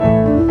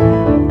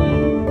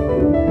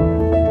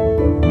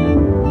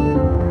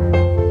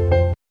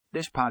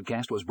This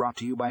podcast was brought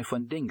to you by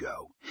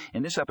Fundingo.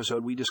 In this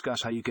episode, we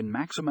discuss how you can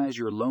maximize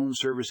your loan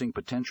servicing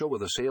potential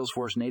with a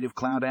Salesforce native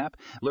cloud app.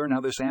 Learn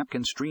how this app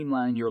can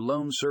streamline your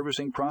loan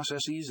servicing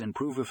processes,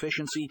 improve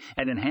efficiency,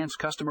 and enhance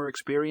customer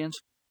experience.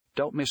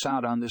 Don't miss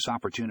out on this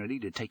opportunity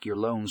to take your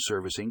loan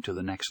servicing to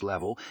the next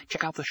level.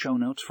 Check out the show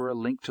notes for a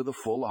link to the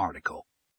full article.